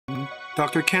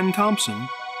Dr. Ken Thompson,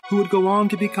 who would go on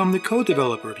to become the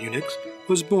co-developer of Unix,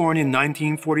 was born in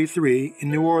 1943 in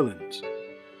New Orleans.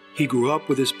 He grew up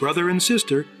with his brother and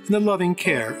sister in the loving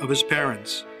care of his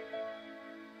parents.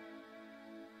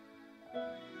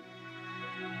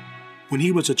 When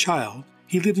he was a child,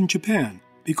 he lived in Japan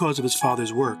because of his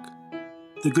father's work.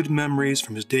 The good memories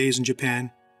from his days in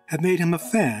Japan had made him a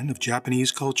fan of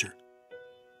Japanese culture.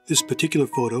 This particular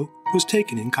photo was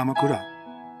taken in Kamakura.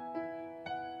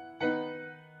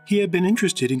 He had been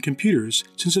interested in computers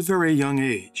since a very young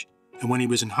age, and when he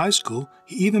was in high school,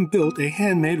 he even built a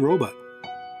handmade robot.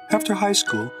 After high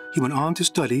school, he went on to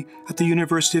study at the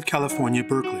University of California,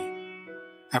 Berkeley.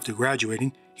 After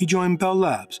graduating, he joined Bell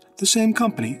Labs, the same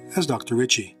company as Dr.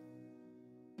 Ritchie.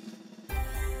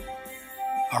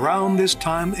 Around this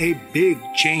time, a big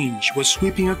change was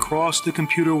sweeping across the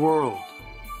computer world: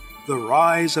 the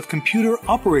rise of computer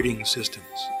operating systems.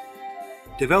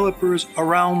 Developers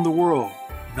around the world,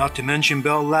 not to mention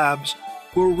Bell Labs,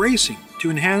 were racing to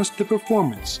enhance the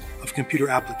performance of computer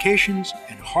applications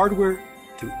and hardware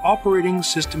through operating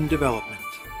system development.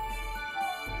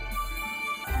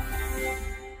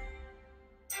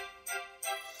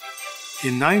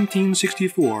 In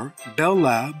 1964, Bell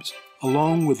Labs,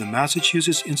 along with the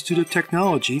Massachusetts Institute of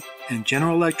Technology and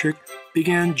General Electric,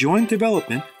 began joint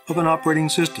development of an operating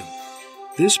system.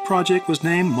 This project was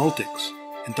named Multics,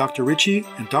 and Dr. Ritchie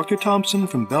and Dr. Thompson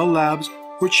from Bell Labs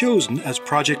were chosen as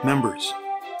project members.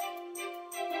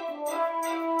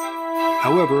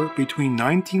 However, between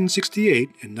 1968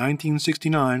 and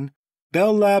 1969,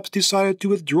 Bell Labs decided to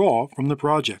withdraw from the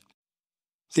project.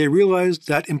 They realized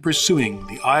that in pursuing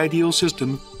the ideal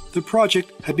system, the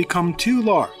project had become too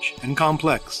large and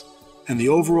complex, and the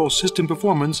overall system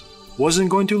performance wasn't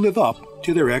going to live up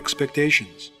to their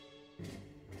expectations.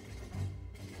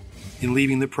 In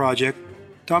leaving the project,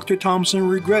 Dr. Thompson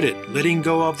regretted letting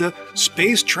go of the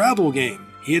space travel game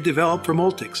he had developed for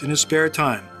Multics in his spare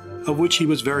time, of which he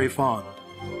was very fond.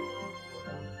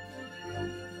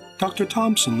 Dr.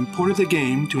 Thompson ported the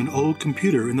game to an old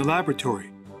computer in the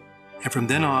laboratory, and from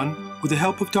then on, with the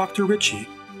help of Dr. Ritchie,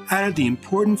 added the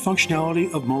important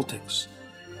functionality of Multics.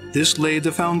 This laid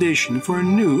the foundation for a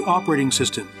new operating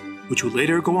system, which would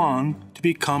later go on to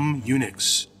become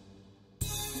Unix.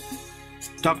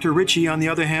 Dr. Ritchie, on the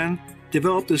other hand,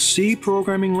 developed a C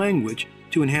programming language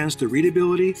to enhance the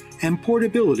readability and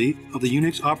portability of the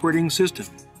Unix operating system.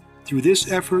 Through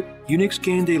this effort, Unix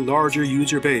gained a larger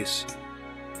user base.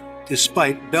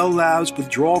 Despite Bell Labs'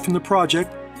 withdrawal from the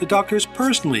project, the doctors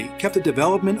personally kept the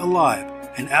development alive,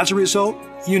 and as a result,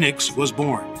 Unix was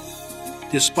born.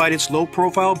 Despite its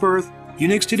low-profile birth,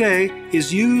 Unix today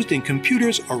is used in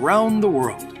computers around the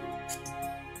world.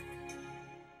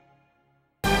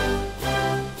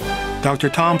 Dr.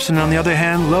 Thompson, on the other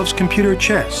hand, loves computer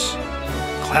chess,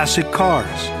 classic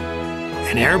cars,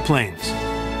 and airplanes.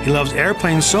 He loves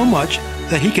airplanes so much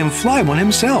that he can fly one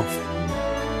himself.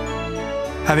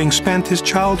 Having spent his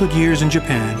childhood years in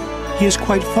Japan, he is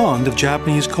quite fond of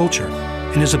Japanese culture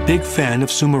and is a big fan of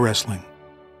sumo wrestling.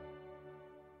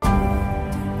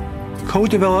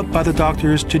 Co-developed by the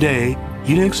doctors today,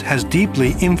 Unix has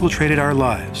deeply infiltrated our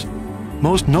lives.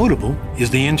 Most notable is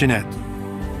the Internet.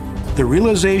 The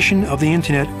realization of the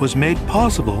Internet was made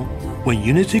possible when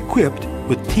Unix equipped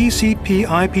with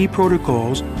TCP/IP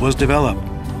protocols was developed.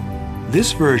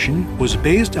 This version was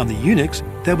based on the Unix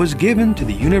that was given to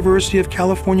the University of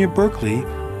California, Berkeley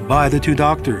by the two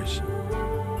doctors.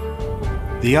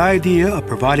 The idea of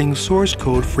providing source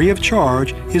code free of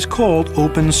charge is called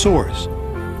open source.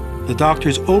 The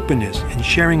doctors' openness in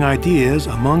sharing ideas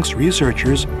amongst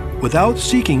researchers without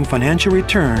seeking financial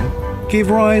return gave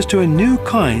rise to a new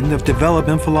kind of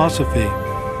development philosophy.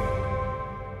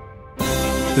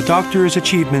 The doctors'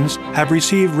 achievements have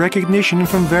received recognition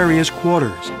from various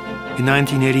quarters. In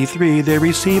 1983, they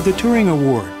received the Turing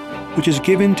Award, which is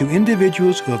given to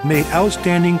individuals who have made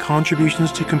outstanding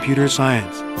contributions to computer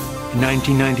science. In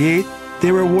 1998,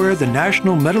 they were awarded the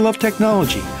National Medal of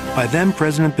Technology by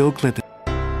then-President Bill Clinton.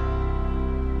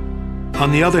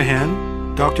 On the other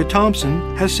hand, Dr.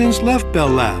 Thompson has since left Bell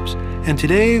Labs and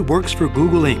today works for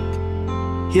Google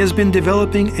Inc. He has been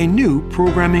developing a new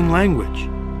programming language.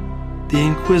 The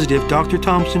inquisitive Dr.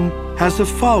 Thompson has the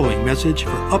following message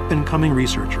for up-and-coming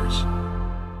researchers.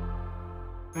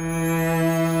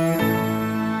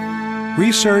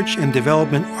 Research and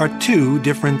development are two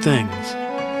different things.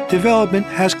 Development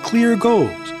has clear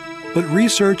goals, but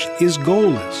research is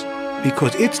goalless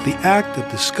because it's the act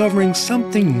of discovering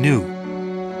something new.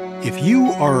 If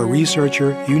you are a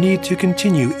researcher, you need to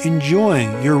continue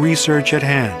enjoying your research at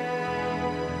hand.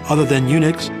 Other than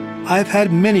Unix, I've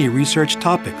had many research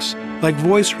topics like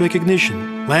voice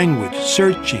recognition language,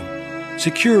 searching,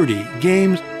 security,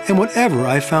 games, and whatever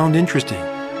I found interesting.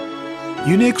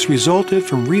 Unix resulted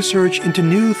from research into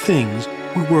new things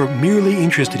we were merely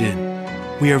interested in.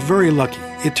 We are very lucky.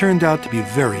 It turned out to be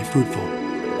very fruitful.